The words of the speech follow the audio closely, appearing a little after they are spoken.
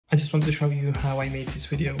I just want to show you how I made this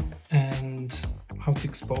video and how to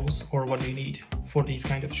expose, or what you need for these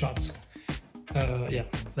kind of shots. Yeah,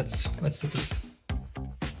 let's take a look.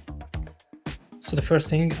 So the first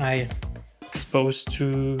thing, I expose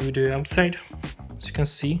to the outside. As you can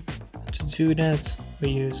see, to do that we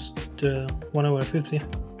use the 1/50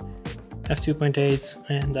 f2.8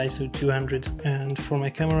 and ISO 200, and for my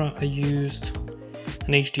camera I used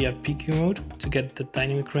an HDR PQ mode to get the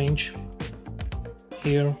dynamic range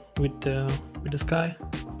here with the sky.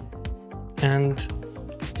 And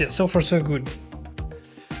yeah, so far so good.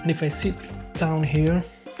 And if I sit down here,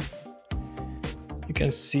 you can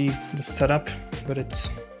see the setup, but it's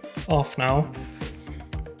off now,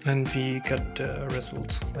 and we got the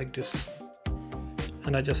result like this.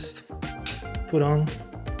 And I just put on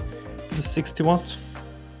the 60 watt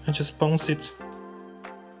and just bounce it.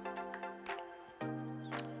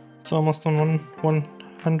 It's almost on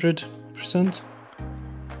 100%.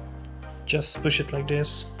 Just push it like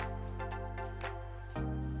this,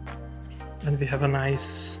 and we have a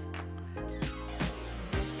nice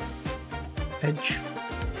edge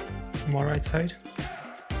on our right side.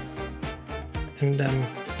 And then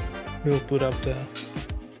we'll put up the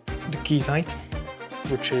key light,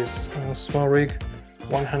 which is a small rig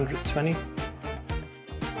 120.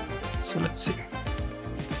 So let's see.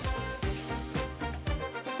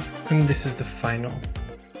 And this is the final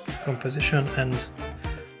composition and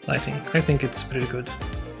lighting. I think it's pretty good,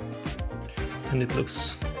 and it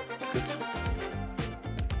looks good.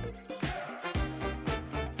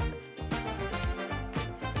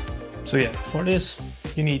 So yeah, for this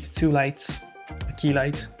you need two lights, a key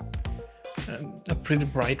light, a pretty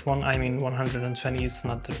bright one. I mean, 120 is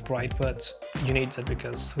not that bright, but you need that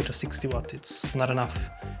because with a 60 watt it's not enough,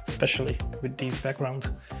 especially with this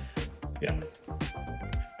background. Yeah.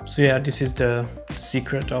 So yeah, this is the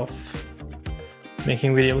secret of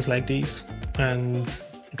making videos like these and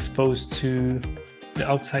exposed to the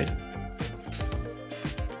outside.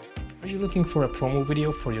 Are you looking for a promo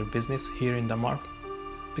video for your business here in Denmark?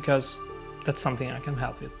 Because that's something I can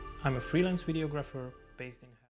help with. I'm a freelance videographer based in